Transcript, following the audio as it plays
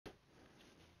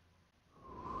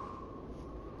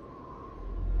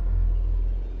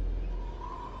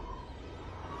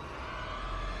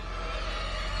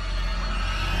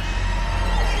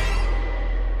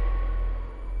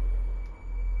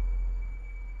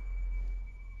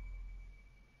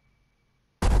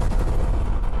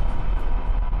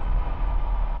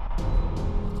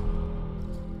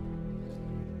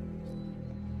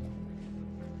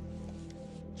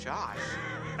Josh.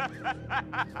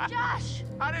 Josh!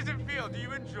 How does it feel? Do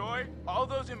you enjoy all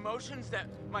those emotions that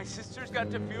my sisters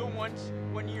got to feel once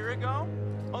 1 year ago?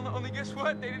 Only guess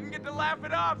what? They didn't get to laugh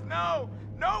it off. No!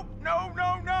 Nope! No!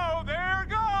 They're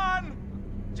gone!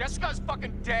 Jessica's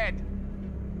fucking dead.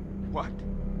 What?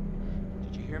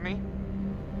 Did you hear me?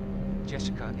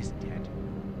 Jessica is dead.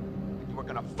 And we're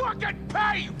gonna fucking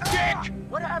pay, you dick!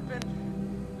 What happened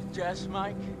with Jess,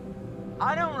 Mike?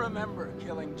 I don't remember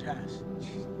killing Jess.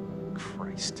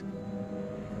 Christ.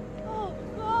 Oh,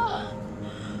 God.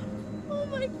 Oh,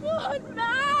 my God,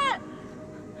 Matt!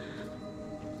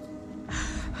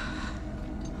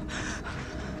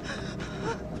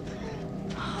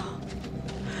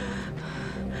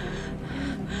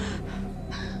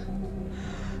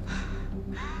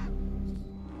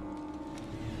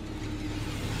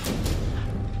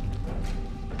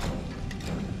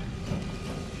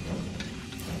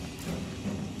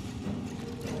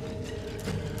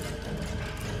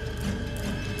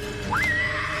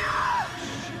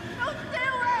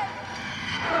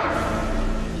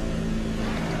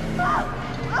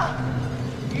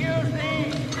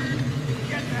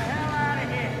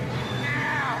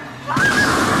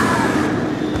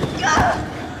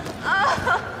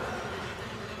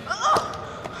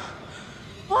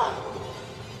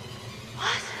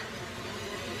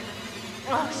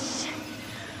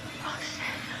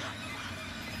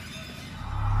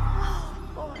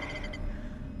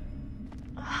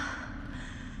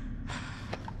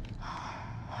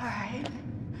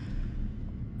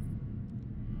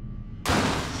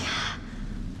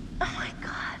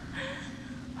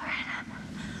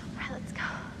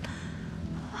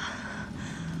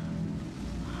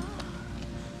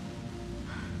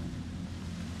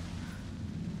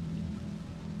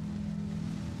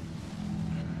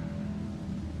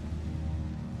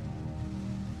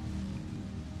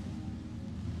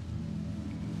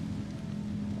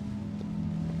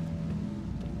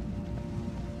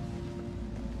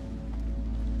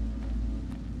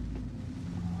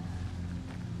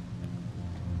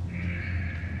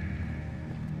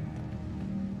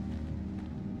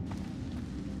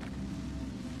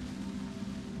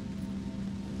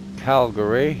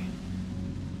 Calgary.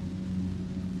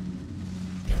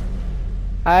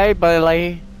 Hey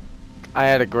Billy, I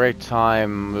had a great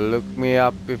time. Look me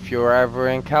up if you're ever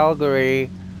in Calgary.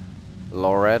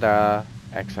 Loretta,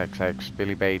 XXX,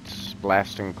 Billy Bates,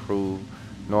 Blasting Crew,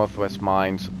 Northwest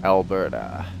Mines,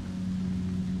 Alberta.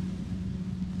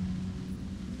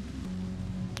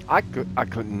 I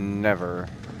could never.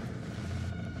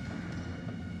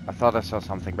 I thought I saw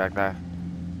something back there.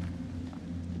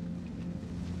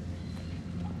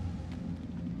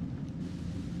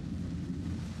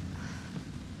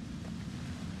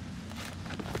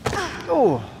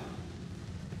 Oh,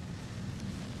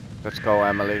 let's go,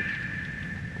 Emily.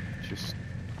 Just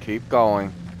keep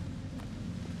going.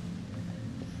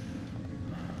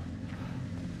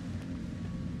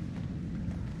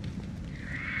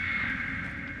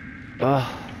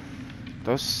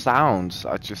 Those sounds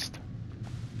are just...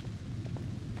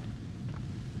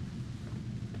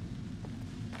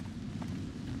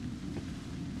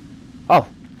 Oh,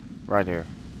 right here.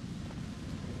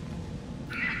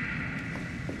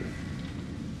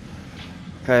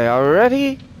 Okay, are we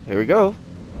ready? Here we go.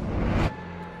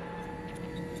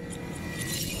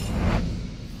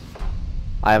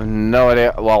 I have no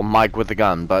idea. Well, Mike with the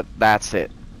gun, but that's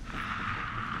it.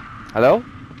 Hello?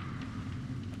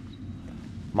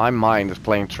 My mind is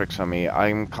playing tricks on me.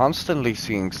 I'm constantly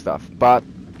seeing stuff, but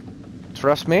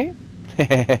trust me.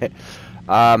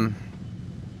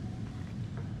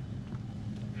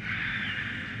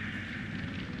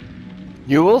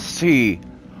 You will see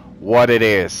what it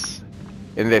is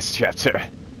in this chapter.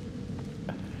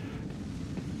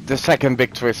 The second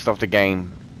big twist of the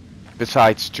game,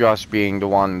 besides Josh being the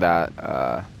one that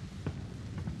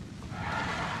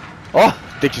oh,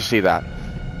 did you see that?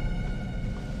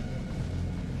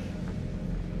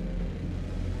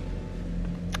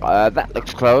 That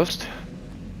looks closed.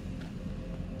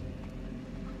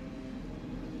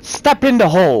 Step in the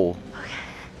hole.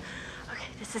 Okay,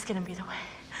 this is gonna be the way.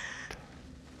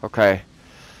 Okay,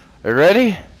 are you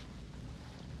ready?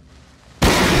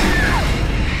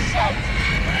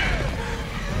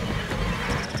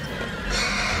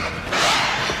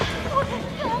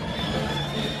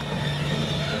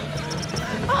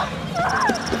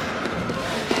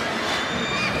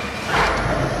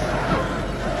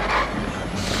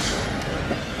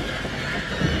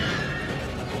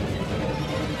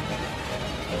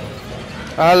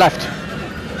 Left.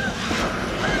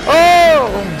 Oh!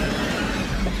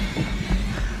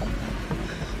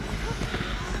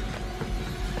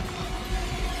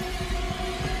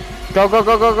 Go, go,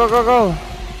 go, go, go, go, go!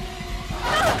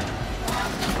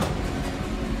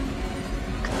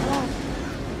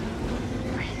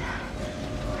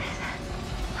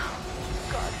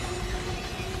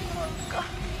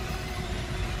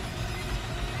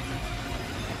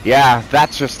 Yeah,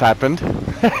 that just happened.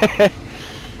 Snap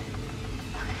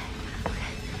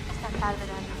out of it,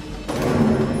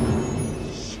 Andrew.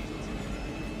 Shit.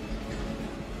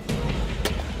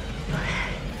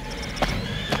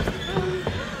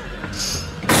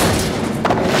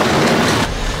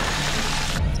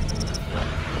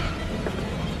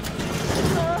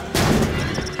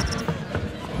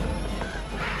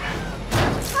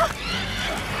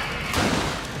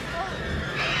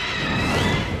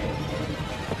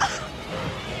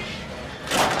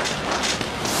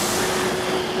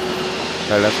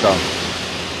 Okay, let's go.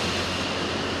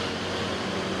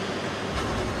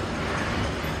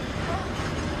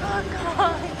 Oh,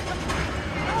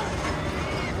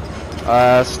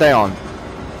 God. Stay on.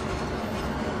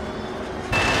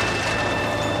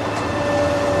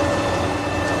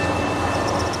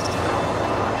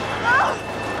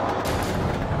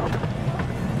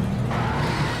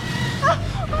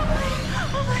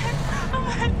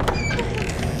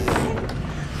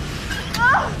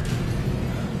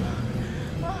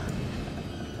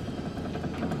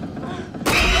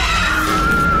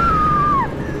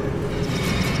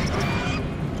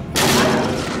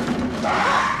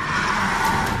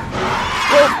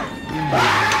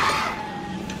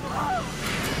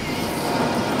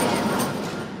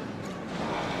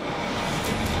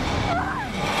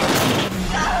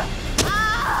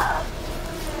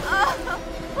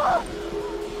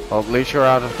 Well, at least you're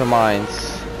out of the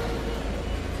mines.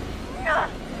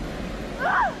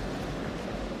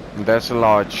 And there's a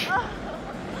lodge.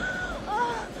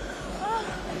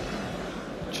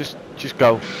 Just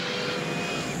go.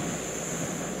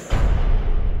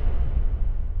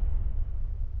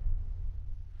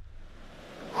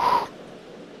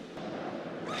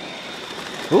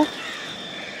 Ooh.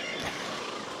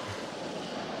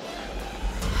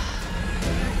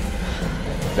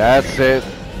 That's it.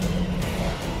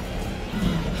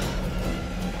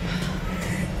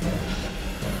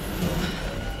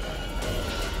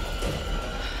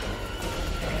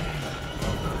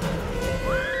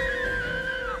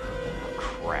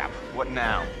 Crap. What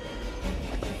now?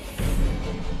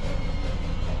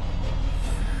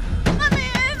 Let me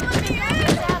in! Let me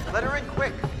in! Let her in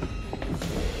quick.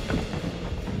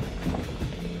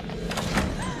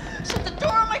 Shut the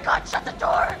door! Oh my God! Shut the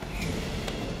door!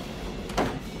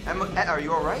 Emma, are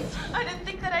you all right? I didn't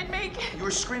think that I'd make it. You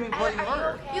were screaming bloody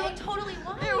murder. Okay? You look totally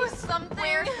lost. There was something.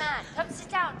 Where's Matt? Come sit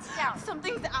down, sit down.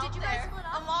 Something's out Did you there. guys split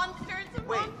up? A monster. It's a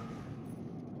Wait. monster.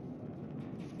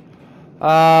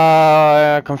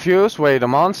 Confused. Wait, a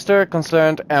monster.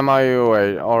 Concerned.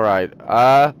 MIUA. Alright.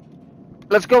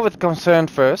 Let's go with concerned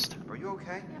first. Are you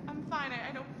okay? Yeah, I'm fine.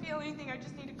 I don't feel anything. I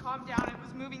just need to calm down. It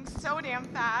was moving so damn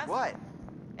fast. What?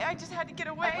 I just had to get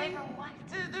away. Away from what?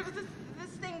 There was this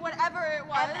thing, whatever it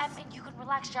was. Em, you can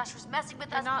relax. Josh was messing with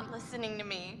They're us. not listening to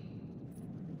me.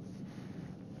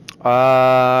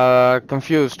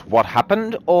 Confused. What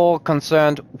happened? Or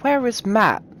concerned? Where is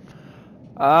Matt?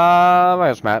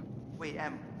 Where's Matt? Wait,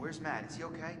 Em, where's Matt? Is he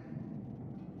okay?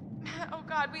 Oh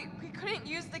God, we couldn't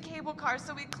use the cable car,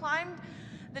 so we climbed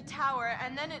the tower,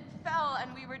 and then it fell,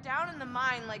 and we were down in the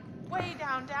mine, like way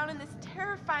down in this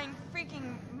terrifying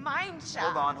freaking mine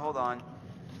shaft. Hold on.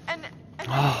 And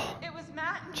it was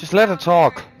Matt. And Just let her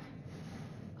talk.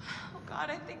 Oh God,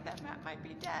 I think that Matt might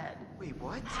be dead. Wait,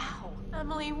 what? Ow.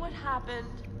 Emily, what happened?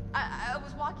 I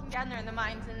was walking down there in the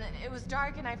mines, and it was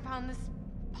dark, and I found this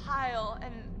pile,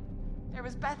 and there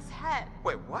was Beth's head.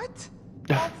 Wait, what?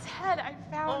 Beth's head, I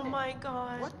found it. Oh my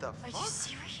God. What the Are fuck? you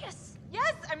serious?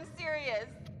 Yes, I'm serious.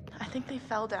 I think they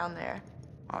fell down there.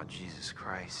 Oh, Jesus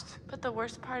Christ. But the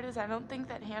worst part is I don't think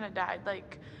that Hannah died,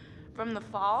 like, from the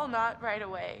fall, not right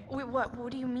away. Wait,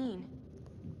 what do you mean?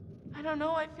 I don't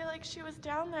know, I feel like she was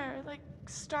down there, like,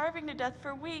 starving to death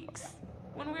for weeks.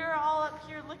 When we were all up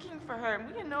here looking for her,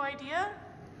 and we had no idea.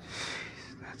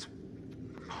 That's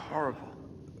horrible.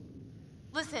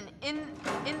 Listen, in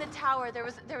the tower, there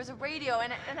was a radio,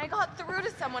 and I got through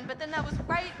to someone, but then that was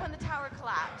right when the tower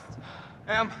collapsed.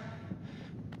 Em,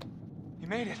 you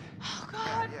made it. Oh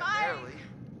God, Yeah, Mike! barely.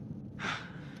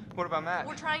 What about Matt?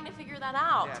 We're trying to figure that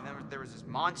out. Yeah, and then there was this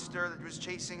monster that was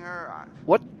chasing her.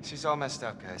 What? She's all messed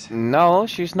up, guys. No,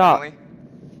 she's not. Emily?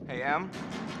 Hey, Em?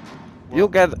 You'll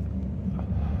get...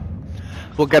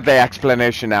 We'll get the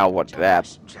explanation now what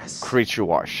that Jess? creature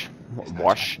was.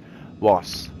 Was.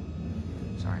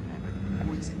 Sorry, man, but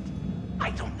who is it?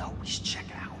 I don't know. We should check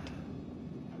it out.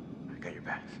 I got your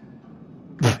back.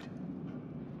 Good.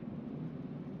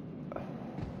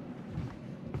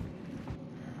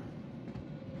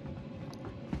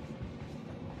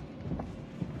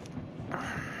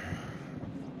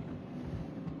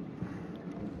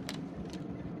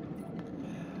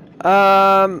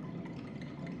 I'll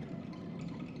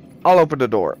open the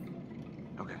door.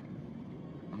 Okay.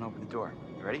 I'm gonna open the door.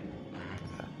 You ready?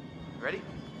 You ready?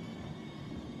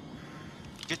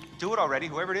 Just do it already.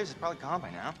 Whoever it is probably gone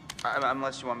by now.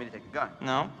 Unless you want me to take a gun.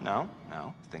 No.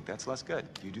 I think that's less good.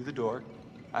 You do the door.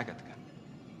 I got the gun.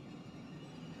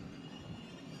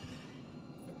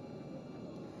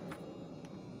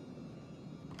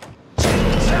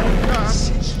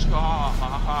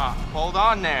 Hold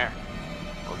on there.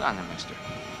 Hold on there, mister.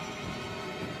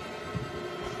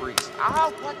 Freeze.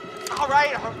 Ow, what? All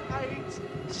right.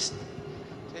 Just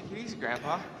take it easy,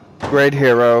 Grandpa. Great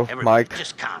hero, Everybody, Mike.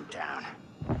 just calm down.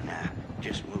 Now,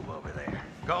 just move over there.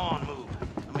 Go on, move.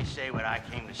 Let me say what I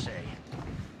came to say.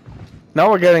 Now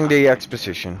we're getting the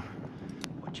exposition.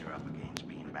 What you're up against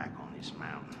being back on this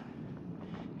mountain.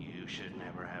 You should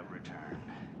never have returned.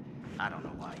 I don't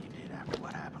know why you did after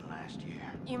what happened last year.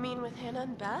 You mean with Hannah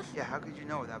and Beth? Yeah, how could you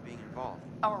know without being involved?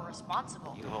 Or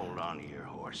responsible. You hold on to your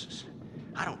horses.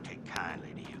 I don't take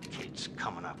kindly to you kids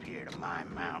coming up here to my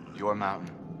mountain. Your mountain.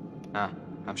 Huh?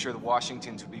 I'm sure the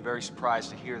Washingtons would be very surprised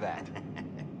to hear that.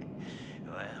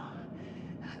 Well,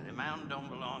 the mountain don't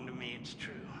belong to me, it's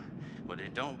true. But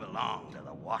it don't belong to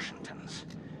the Washingtons.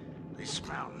 This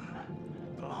mountain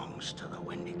belongs to the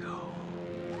Wendigo.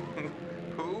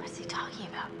 Who? What's he talking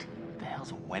about? The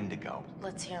hell's a Wendigo?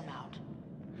 Let's hear him out.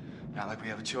 Not like we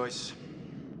have a choice.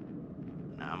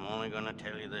 Now, I'm only gonna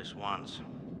tell you this once.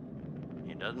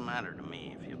 It doesn't matter to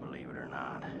me if you believe it or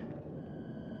not.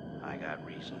 I got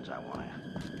reasons I want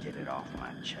to get it off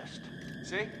my chest.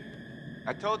 See?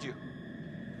 I told you.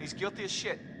 He's guilty as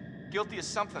shit. Guilty as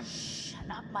something. Shut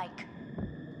up, Mike.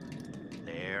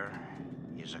 There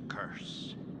is a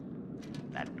curse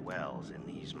that dwells in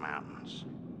these mountains.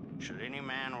 Should any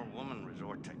man or woman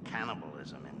resort to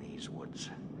cannibalism in these woods,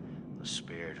 the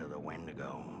spirit of the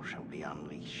Wendigo shall be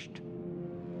unleashed.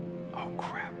 Oh,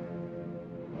 crap.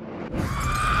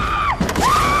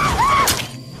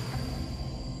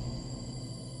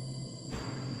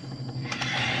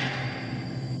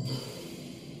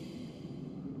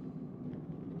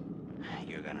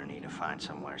 You're gonna need to find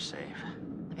somewhere safe.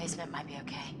 The basement might be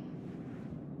okay.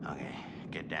 Okay,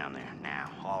 get down there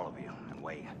now, all of you, and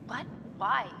wait. What?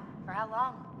 Why? For how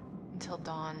long? Until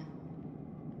dawn.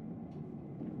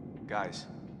 Guys,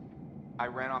 I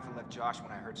ran off and left Josh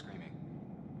when I heard screaming.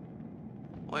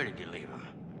 Where did you leave him?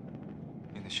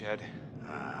 In the shed.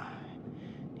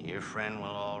 Your friend will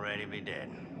already be dead.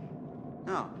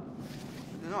 No,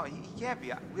 he can't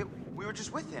be. We were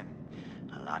just with him.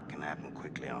 A lot can happen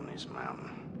quickly on this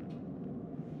mountain.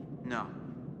 No,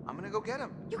 I'm gonna go get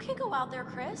him. You can't go out there,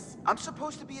 Chris. I'm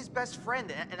supposed to be his best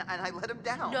friend, and I let him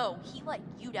down. No, he let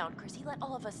you down, Chris. He let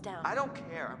all of us down. I don't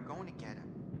care. I'm going to get him.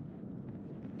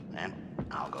 Then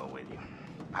I'll go with you.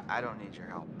 I don't need your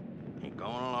help. You're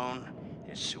going alone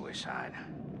is suicide.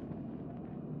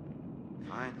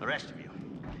 Fine. The rest of you,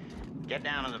 get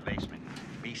down in the basement.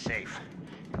 Be safe.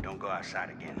 Don't go outside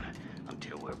again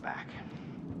until we're back.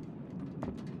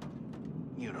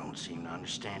 You don't seem to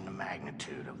understand the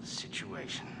magnitude of the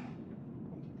situation.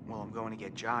 Well, I'm going to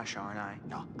get Josh, aren't I?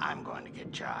 No, I'm going to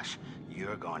get Josh.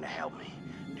 You're going to help me.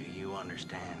 Do you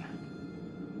understand?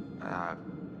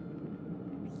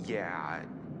 Yeah, I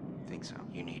think so.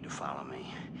 You need to follow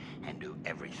me and do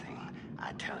everything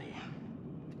I tell you.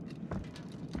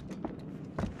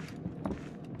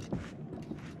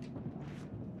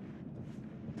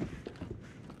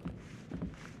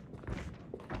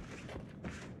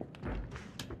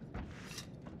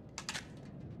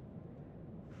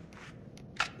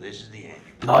 This is the end.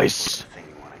 Nice. The thing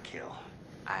you want to kill.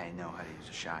 I know how to use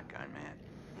a shotgun, man.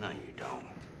 No, you don't.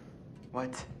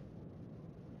 What?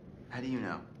 How do you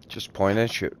know? Just point and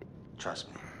shoot. Trust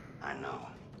me, I know.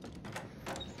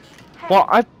 Well,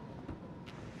 I...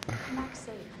 Come back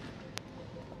safe.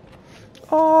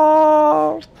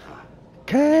 Oh,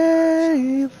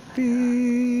 can you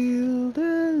feel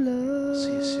the love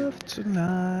See you soon.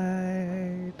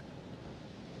 tonight?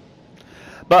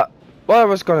 But what I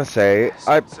was gonna say,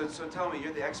 So tell me,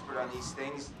 you're the expert on these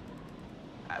things.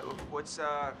 What's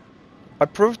I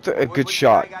proved a good what's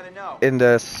shot I gotta know? in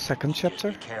the second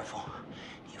chapter. Be careful.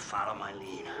 You follow my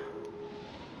lead.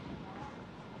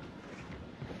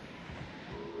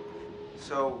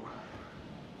 So,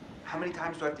 how many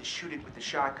times do I have to shoot it with the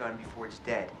shotgun before it's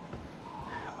dead?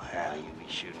 Well, you'll be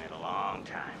shooting it a long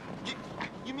time.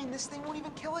 You mean this thing won't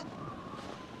even kill it?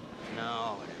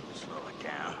 No, but it will slow it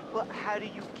down. Well, how do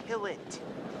you kill it?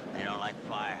 They don't like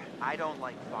fire. I don't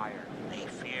like fire. They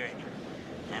fear it.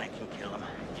 And it can kill them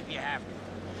if you have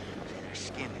to. See, their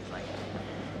skin is like,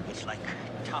 it's like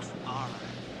tough armor.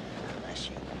 Unless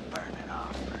you burn it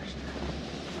off first.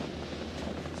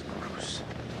 gross.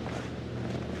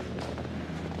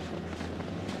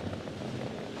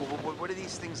 What are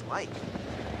these things like?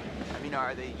 I mean,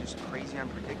 are they just crazy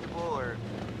unpredictable, or...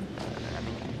 I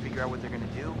mean, can you figure out what they're gonna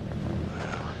do?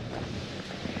 Well,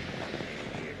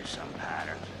 they adhere to some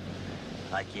patterns,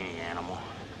 like any animal,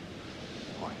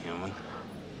 or human.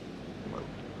 Well,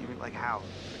 you mean like how?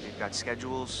 They've got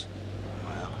schedules?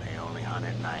 Well, they only hunt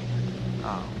at night.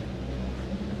 Oh.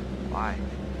 Why?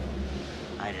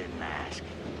 I didn't ask.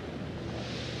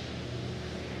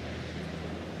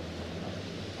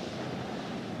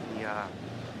 The,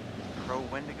 pro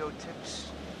Wendigo tips?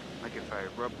 Like if I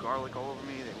rub garlic all over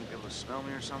me, they won't be able to smell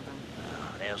me or something?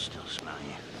 They'll still smell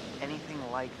you. Anything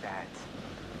like that?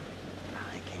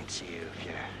 They can't see you if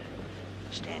you're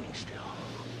standing still.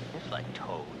 It's like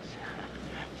toads.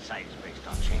 Sight is based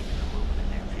on changes in movement in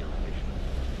their field of vision.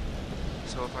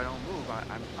 So if I don't move,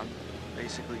 I'm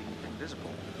basically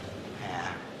invisible.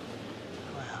 Yeah.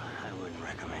 Well, I wouldn't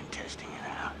recommend testing it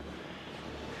out.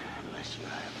 Unless you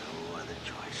have no other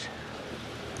choice.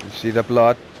 You see the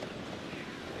blood?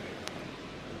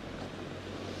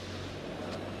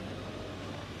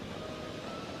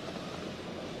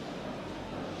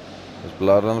 There's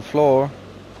blood on the floor.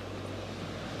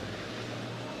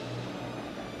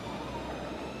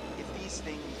 If these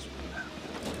things,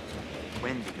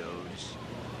 Wendigos,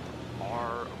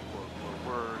 are or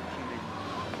were human,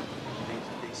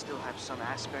 they still have some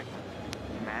aspect of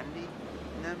humanity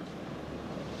in them?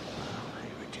 Well,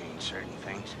 they retain certain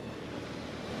things.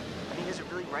 I mean, is it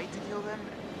really right to kill them?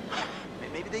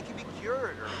 Maybe they can be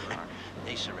cured, or...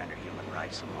 They surrender human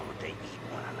rights the moment they eat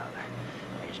one another.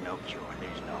 There's no cure,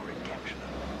 there's no redemption.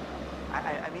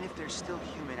 I mean, if they're still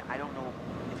human, I don't know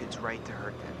if it's right to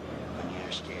hurt them. When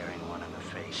you're staring one in the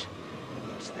face,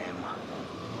 it's them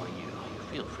or you.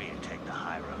 Feel free to take the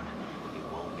high road. You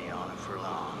won't be on it for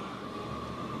long.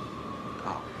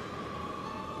 Oh.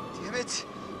 Damn it!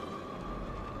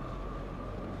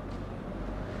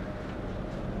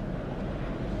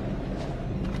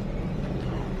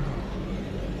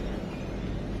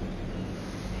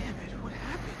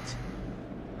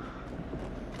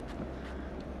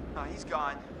 He's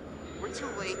gone. We're too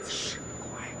late. Shh,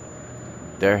 quiet.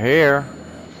 They're here.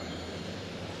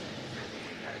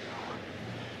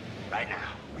 Right now.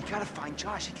 We gotta find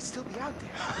Josh. He could still be out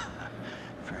there.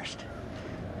 First,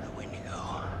 the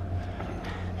Wendigo.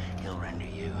 He'll render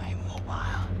you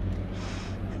immobile.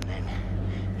 And then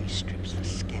he strips the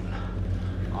skin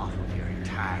off of your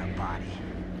entire body,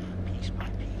 piece by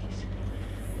piece.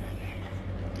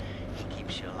 He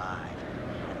keeps you alive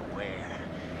and aware.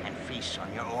 And feasts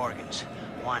on your organs,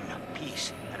 one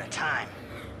piece at a time.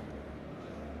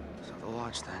 So the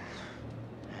launch then.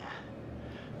 Yeah.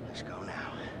 Let's go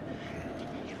now.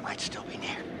 It might still be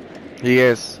near. He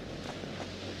is.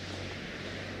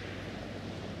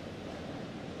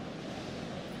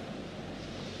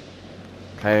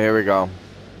 Okay, here we go.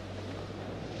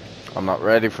 I'm not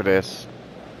ready for this.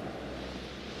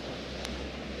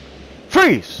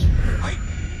 Freeze! Wait.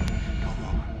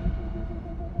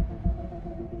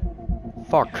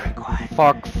 Fuck.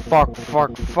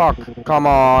 Fuck. Come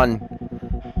on.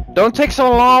 Don't take so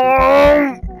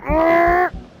long.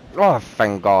 Oh,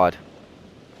 thank God.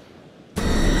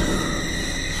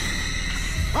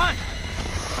 Run!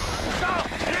 Go!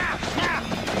 Now!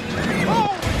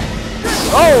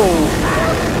 Oh!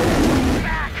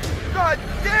 Back! God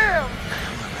damn!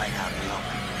 I'm right out in the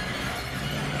open.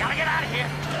 Gotta get out of here!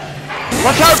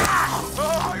 Watch out!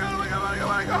 Oh,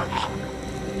 I gotta go.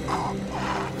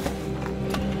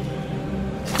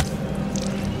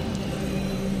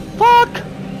 Fuck!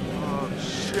 Oh,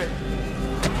 shit.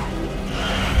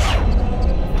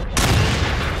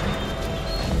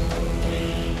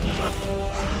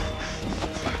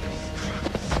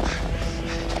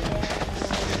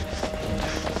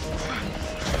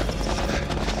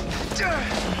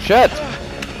 Shit!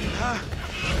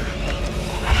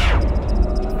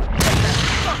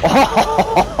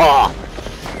 Oh!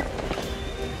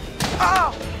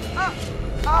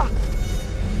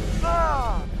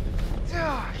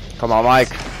 Come on, Mike.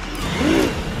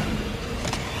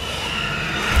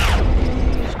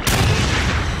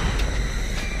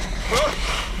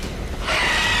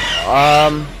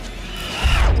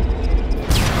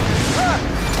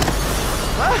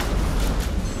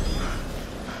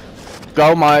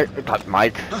 Go, Mike. Not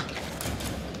Mike.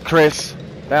 Chris.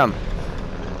 Damn.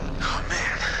 Oh,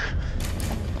 man.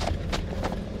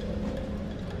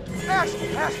 Ash!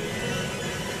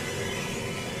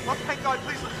 Oh, thank God,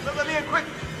 please, let me in quick.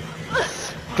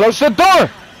 Close the door!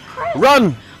 Chris!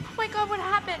 Run! Oh my God, what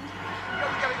happened? We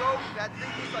gotta go. That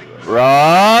thing is like...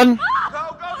 Run!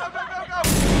 Go!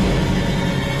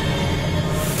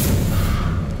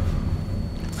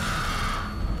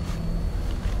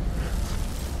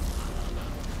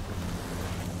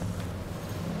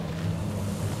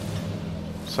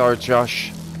 Sorry,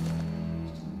 Josh.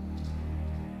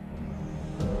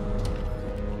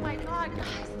 Oh my god, guys,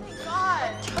 thank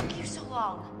God. What took you so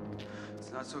long?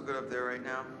 It's not so good up there right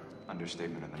now.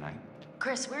 Understatement of the night.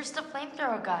 Chris, where's the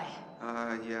flamethrower guy?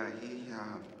 Yeah,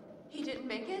 He didn't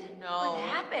make it? No. What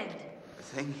happened? the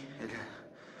thing, it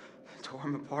tore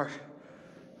him apart.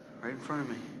 Right in front of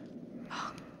me.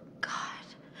 Oh, God.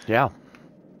 Yeah.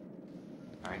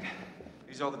 Alright.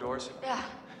 These all the doors? Yeah.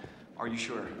 Are you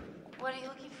sure? What are you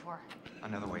looking for?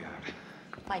 Another way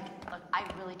out. Mike, look, I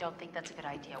really don't think that's a good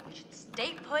idea. We should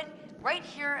stay put right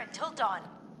here until dawn.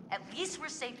 At least we're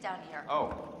safe down here.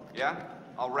 Oh, yeah?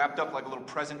 All wrapped up like a little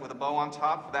present with a bow on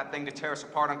top for that thing to tear us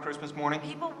apart on Christmas morning?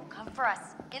 People will come for us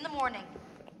in the morning.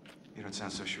 You don't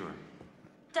sound so sure.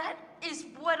 That is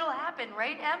what'll happen,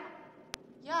 right, Em?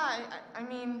 Yeah, I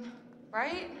mean,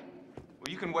 right? Well,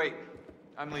 you can wait.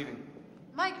 I'm leaving.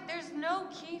 Mike, there's no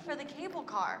key for the cable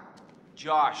car.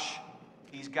 Josh,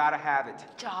 he's gotta have it.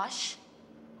 Josh?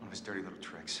 One of his dirty little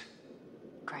tricks.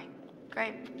 Great.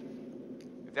 Great.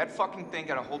 If that fucking thing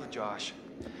got a hold of Josh,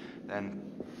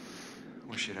 then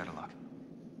we're shit out of luck.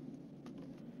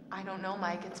 I don't know,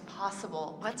 Mike. It's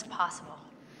possible. What's possible?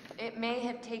 It may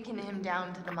have taken him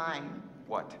down to the mine.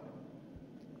 What?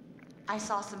 I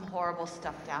saw some horrible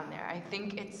stuff down there. I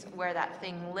think it's where that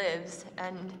thing lives,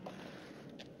 and...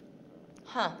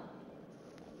 Huh.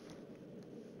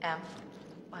 Em?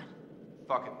 What?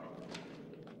 Fuck it.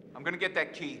 I'm gonna get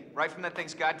that key right from that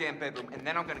thing's goddamn bedroom, and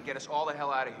then I'm gonna get us all the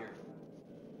hell out of here.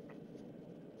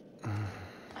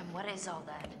 And what is all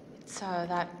that? It's,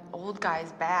 that old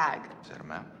guy's bag. Is that a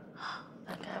map?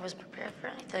 That guy was prepared for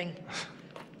anything.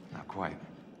 Not quite.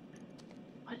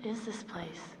 What is this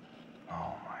place?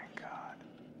 Oh my god.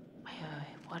 Wait,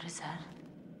 what is that?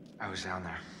 I was down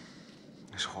there.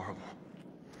 It was horrible.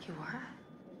 You were?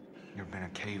 There'd been a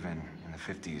cave-in the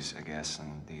 50s, I guess,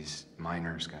 and these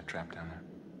miners got trapped down there.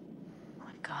 Oh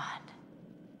my God.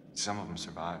 Some of them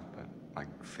survived, but like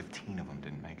 15 of them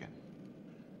didn't make it.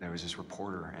 There was this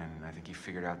reporter, and I think he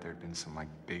figured out there'd been some like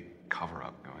big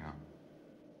cover-up going on.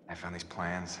 I found these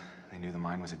plans. They knew the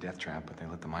mine was a death trap, but they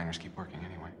let the miners keep working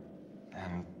anyway.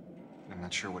 And I'm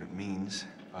not sure what it means,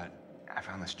 but I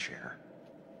found this chair.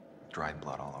 Dried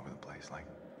blood all over the place, like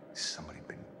somebody'd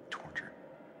been tortured.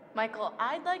 Michael,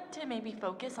 I'd like to maybe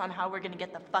focus on how we're gonna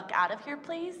get the fuck out of here,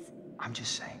 please. I'm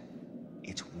just saying,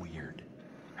 it's weird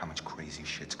how much crazy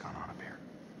shit's gone on up here.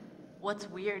 What's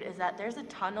weird is that there's a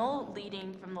tunnel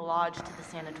leading from the lodge to the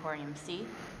sanatorium, see?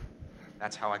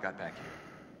 That's how I got back here.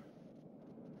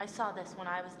 I saw this when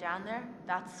I was down there.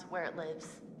 That's where it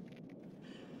lives.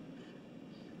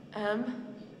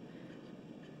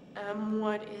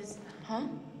 What is... Huh?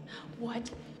 What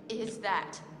is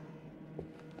that?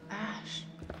 Ash.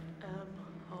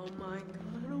 Oh my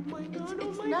god, oh my god,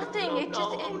 it's nothing. No, it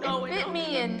just, it bit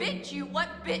me and... Bit you?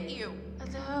 What bit you?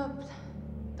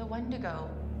 The Wendigo.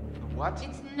 What?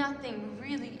 It's nothing,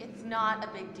 really. It's not a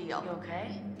big deal. You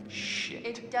okay? Shit.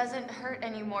 It doesn't hurt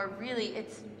anymore, really.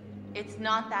 It's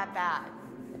not that bad.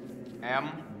 Em,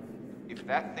 if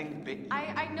that thing bit you...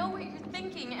 I know what you're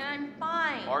thinking, and I'm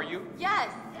fine. Are you?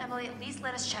 Yes. Emily, at least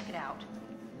let us check it out.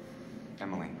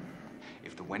 Emily,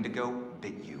 if the Wendigo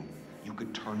bit you, you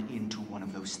could turn into one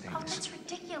of those things. Oh, that's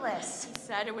ridiculous. He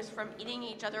said it was from eating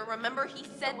each other. Remember, he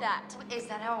said that. Is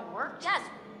that how it worked? Yes.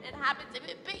 It happens. If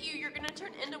it bit you, you're gonna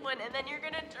turn into one, and then you're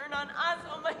gonna turn on us.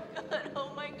 Oh my god,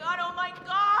 oh my god, oh my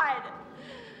god!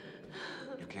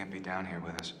 You can't be down here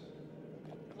with us.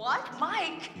 What?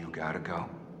 Mike! You gotta go.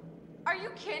 Are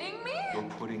you kidding me? You're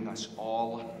putting us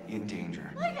all in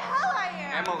danger. Like hell I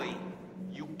am. Emily,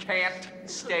 you can't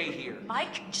stay here.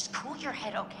 Mike, just cool your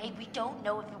head, okay? We don't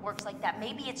know if it works like that.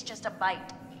 Maybe it's just a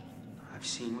bite. I've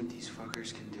seen what these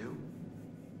fuckers can do.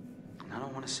 And I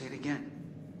don't want to say it again.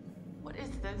 What is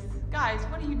this? Guys,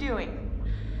 what are you doing?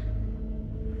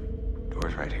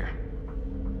 Door's right here.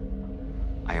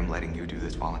 I am letting you do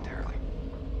this voluntarily.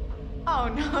 Oh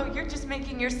no, you're just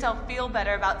making yourself feel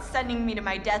better about sending me to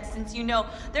my death since you know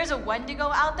there's a Wendigo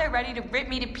out there ready to rip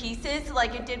me to pieces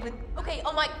like it did with... Okay,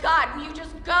 oh my god, will you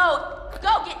just go?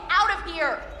 Go, get out of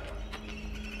here!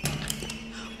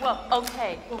 Well,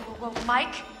 okay. Whoa,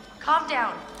 Mike, calm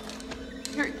down.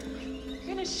 You're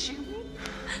gonna shoot me?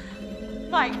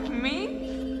 Like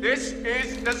me? This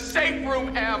is the safe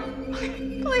room, Em.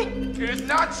 Please. It is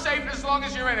not safe as long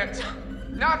as you're in it.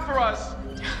 Not for us.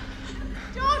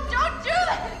 Don't do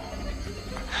that!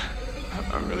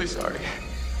 I'm really sorry.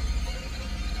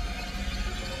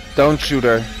 Don't shoot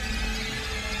her.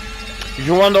 If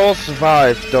you want to all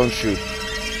survive, don't shoot.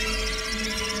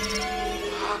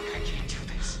 Fuck, I can't do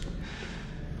this.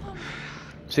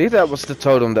 See, that was the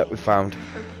totem that we found. You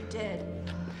did.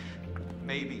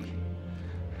 Maybe.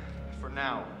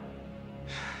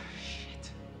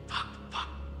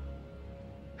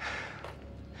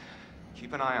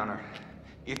 an eye on her.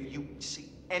 If you see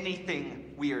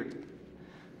anything weird,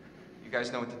 you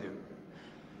guys know what to do.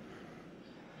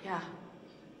 Yeah.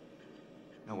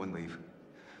 No one leave.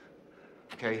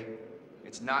 Okay?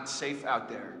 It's not safe out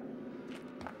there.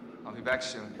 I'll be back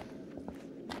soon.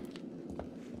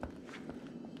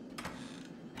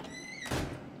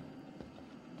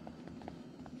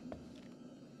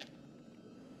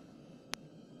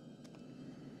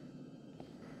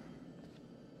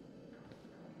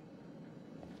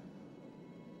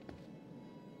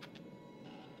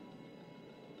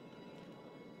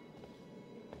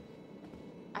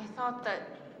 I thought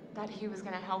that he was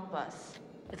gonna help us.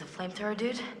 With a flamethrower,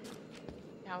 dude?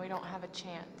 Now we don't have a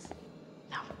chance.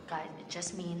 No, guys, it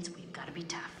just means we've got to be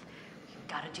tough. We've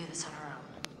got to do this on our own.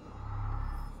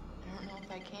 I don't know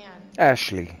if I can.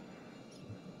 Ashley.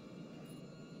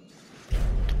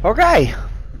 Okay.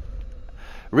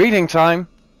 Reading time.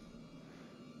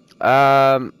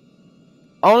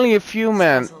 Only a few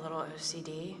men. Sounds a little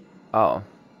OCD. Oh.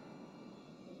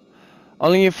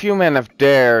 Only a few men have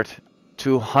dared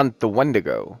to hunt the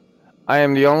Wendigo. I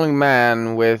am the only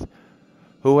man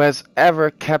who has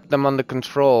ever kept them under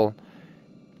control.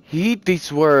 Heed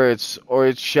these words, or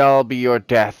it shall be your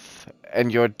death,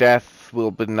 and your death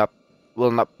will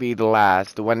not be the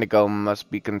last. The Wendigo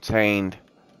must be contained.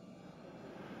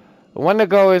 The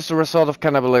Wendigo is the result of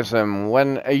cannibalism.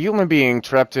 When a human being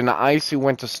trapped in an icy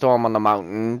winter storm on the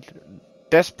mountain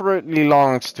desperately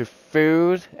longs to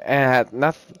food and had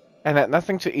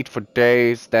nothing to eat for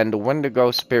days, then the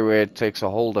Wendigo spirit takes a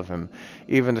hold of him.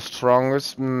 Even the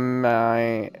strongest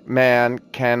man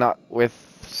cannot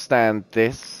withstand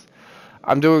this.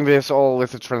 I'm doing this all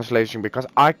with the translation because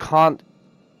I can't...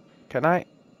 Can I?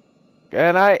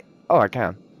 Oh, I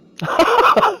can.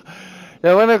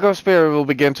 The Wendigo spirit will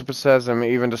begin to possess him.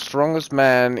 Even the strongest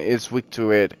man is weak to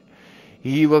it.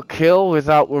 He will kill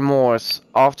without remorse.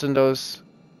 Often those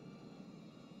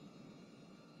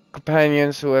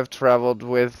companions who have traveled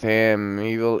with him.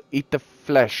 He will eat the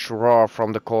flesh raw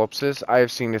from the corpses. I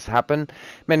have seen this happen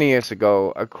many years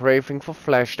ago. A craving for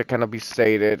flesh that cannot be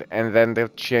sated, and then the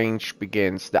change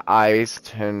begins. The eyes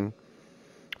turn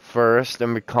first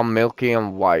and become milky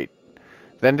and white.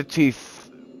 Then the teeth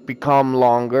become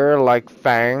longer like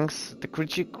fangs. The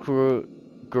creature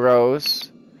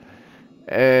grows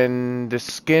and the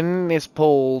skin is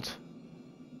pulled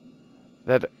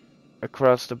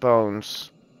across the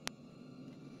bones.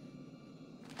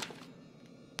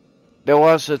 There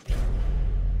was a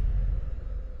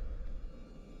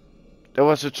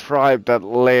tribe that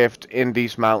lived in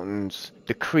these mountains,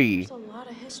 the Cree. There's a lot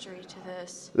of history to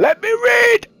this. Let me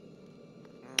read!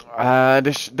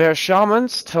 Their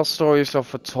shamans tell stories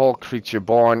of a tall creature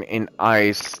born in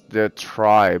ice. The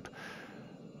tribe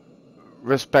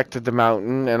respected the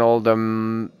mountain and all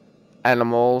the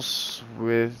animals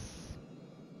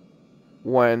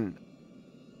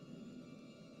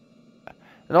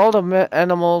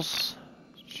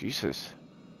Jesus.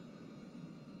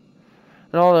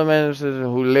 And all the men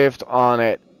who lived on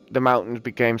it, the mountains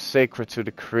became sacred to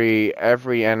the Cree.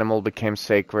 Every animal became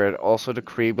sacred. Also, the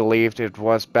Cree believed it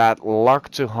was bad luck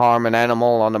to harm an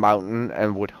animal on the mountain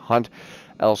and would hunt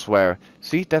elsewhere.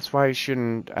 See, that's why you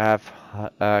shouldn't have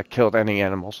killed any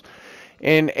animals.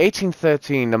 In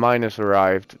 1813, the miners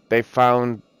arrived. They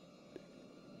found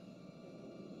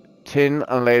tin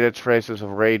and later traces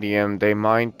of radium. They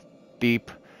mined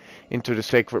deep into the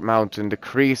sacred mountain. The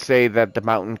Cree say that the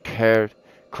mountain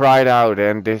cried out,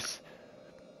 and this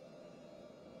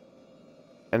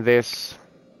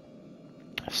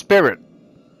spirit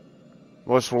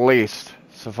was released.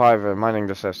 Survivor, mining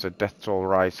disaster, death toll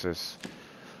rises.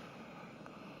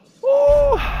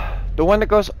 Ooh. The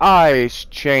Wendigo's eyes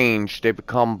change. They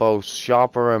become both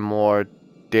sharper and more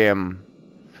dim.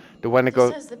 The Wendigo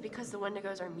This says that because the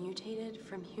Wendigos are mutated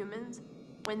from humans,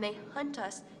 when they hunt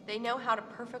us, they know how to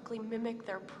perfectly mimic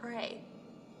their prey.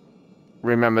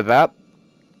 Remember that?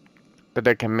 That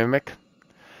they can mimic?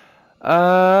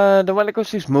 The Wendigo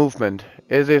sees movement.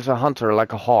 It is a hunter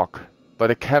like a hawk, but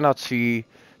it cannot see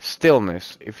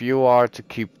stillness. If you are to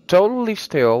keep totally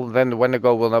still, then the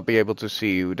Wendigo will not be able to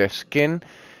see you. Their skin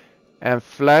and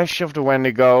flesh of the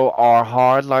Wendigo are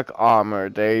hard like armor.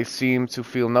 They seem to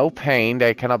feel no pain.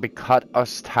 They cannot be cut or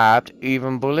stabbed.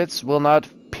 Even bullets will not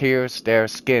pierce their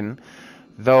skin,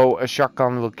 though a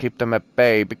shotgun will keep them at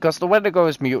bay. Because the Wendigo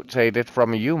is mutated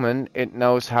from a human, it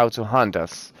knows how to hunt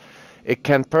us. It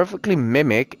can perfectly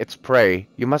mimic its prey.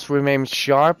 You must remain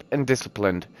sharp and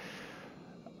disciplined.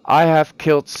 I have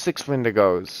killed 6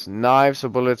 Wendigos. Knives or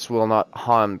bullets will not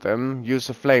harm them. Use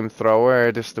a flamethrower,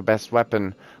 it is the best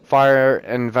weapon. Fire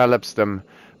envelops them,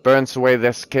 burns away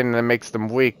their skin and makes them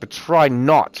weak, but try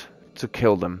not to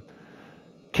kill them.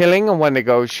 Killing a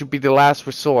Wendigo should be the last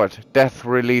resort. Death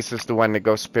releases the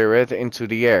Wendigo spirit into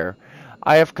the air.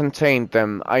 I have contained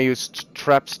them. I used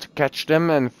traps to catch them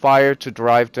and fire to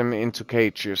drive them into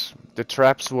cages. The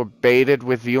traps were baited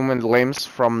with human limbs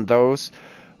from those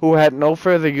who had no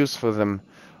further use for them.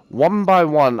 One by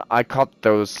one I caught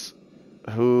those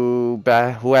who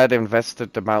had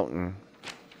invested the mountain.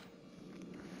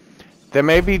 There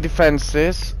may be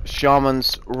defenses.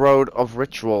 Shamans wrote of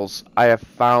rituals. I have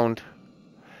found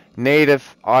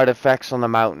native artifacts on the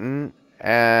mountain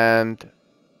and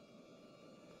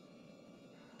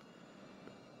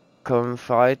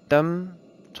confide them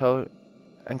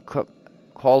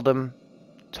call them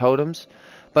totems.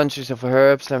 Bunches of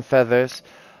herbs and feathers.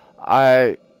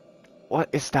 What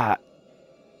is that?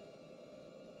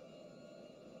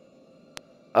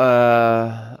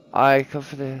 I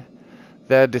copied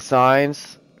their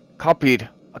designs. Copied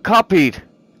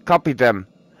them.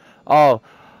 Oh,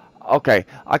 okay.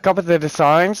 I copied their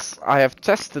designs. I have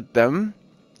tested them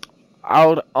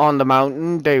out on the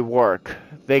mountain. They work.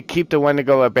 They keep the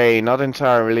Wendigo at bay, not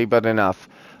entirely, but enough.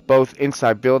 Both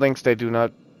inside buildings they do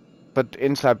not. But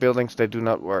inside buildings they do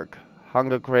not work.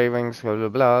 Hunger cravings, blah blah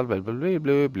blah blah blah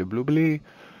blah blah blah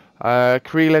blah.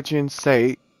 Cree legends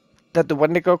say that the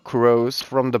Wendigo grows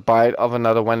from the bite of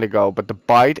another Wendigo, but the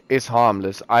bite is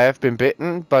harmless. I have been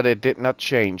bitten, but it did not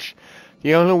change.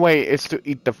 The only way is to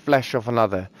eat the flesh of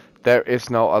another. There is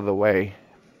no other way.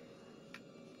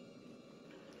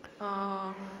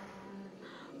 Oh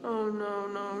no,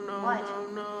 no, no, What? no,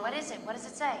 no. What is it? What does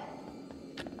it say?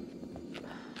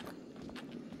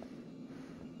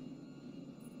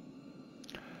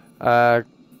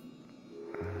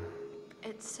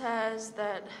 It says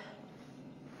that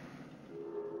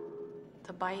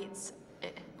the bites,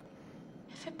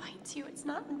 if it bites you, it's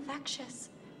not infectious.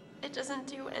 It doesn't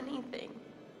do anything.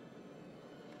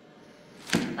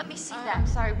 Let me see I'm that.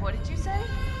 sorry, what did you say?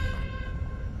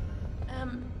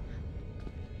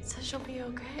 It says you'll be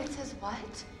okay. It says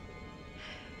what?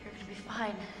 You're gonna be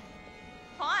fine.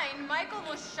 Fine, Michael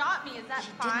almost shot me, is that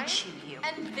He fine? didn't shoot you.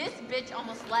 And this bitch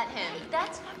almost let him. Hey,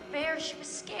 that's not fair. She was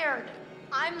scared.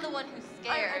 I'm the one who's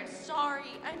scared.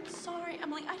 I'm sorry,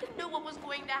 Emily. I didn't know what was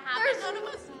going to happen. None of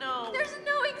us know. There's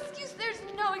no excuse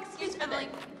for Emily,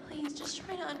 this. please, just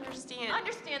try to understand.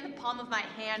 Understand the palm of my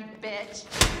hand, bitch.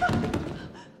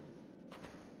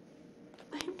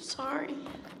 I'm sorry.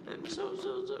 I'm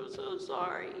so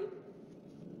sorry.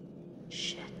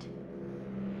 Shit.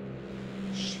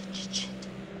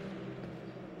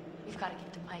 We've got to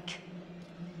get to Mike.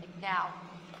 Like now.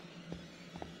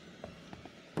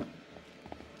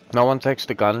 No one takes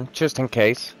the gun, just in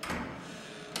case.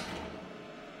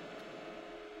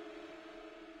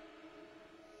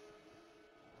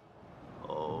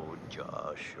 Oh,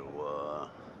 Joshua,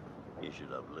 you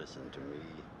should have listened to me.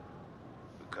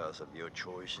 Because of your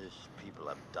choices, people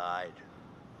have died.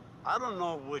 I don't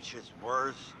know which is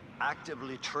worse,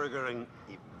 actively triggering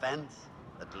events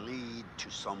that lead to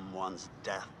someone's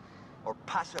death, or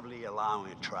passively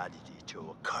allowing a tragedy to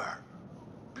occur.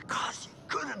 Because you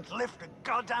couldn't lift a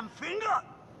goddamn finger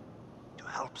to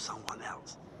help someone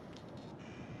else.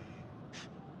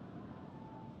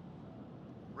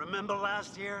 Remember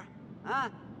last year, huh?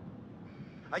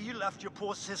 How you left your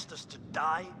poor sisters to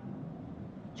die?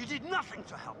 You did nothing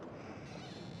to help them.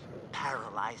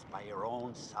 Paralyzed by your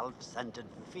own self-centered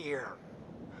fear,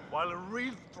 while a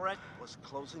real threat was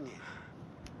closing in.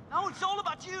 Now it's all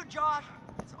about you, Josh.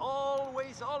 It's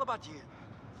always all about you.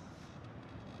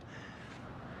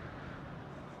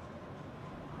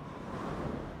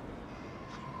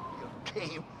 Your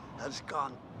game has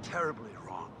gone terribly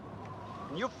wrong.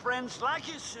 And your friends, like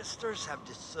your sisters, have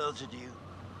deserted you.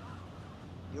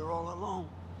 You're all alone.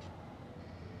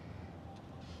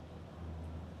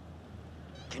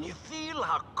 Can you feel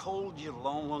how cold your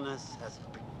loneliness has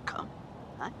become,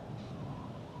 huh?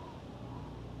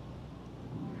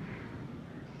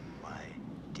 Why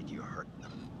did you hurt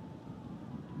them?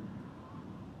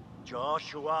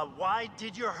 Joshua, why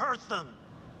did you hurt them?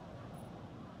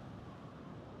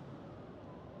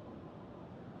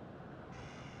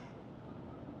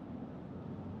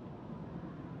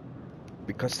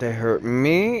 Because they hurt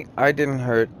me, I didn't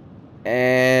hurt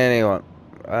anyone.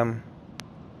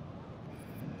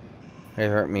 They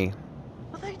hurt me.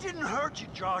 Well, they didn't hurt you,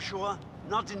 Joshua.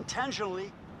 Not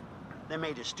intentionally. They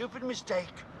made a stupid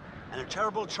mistake, and a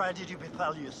terrible tragedy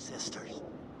befell your sisters.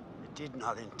 They did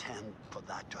not intend for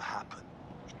that to happen.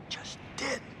 It just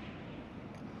did.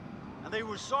 And they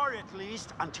were sorry, at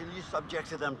least, until you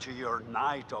subjected them to your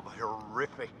night of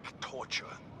horrific torture.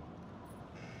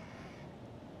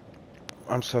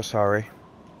 I'm so sorry.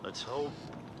 Let's hope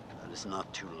that it's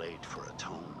not too late for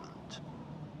atonement.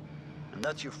 And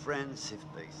that your friends, if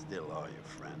they still are your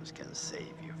friends, can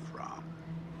save you from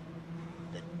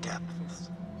the depths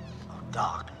of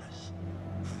darkness.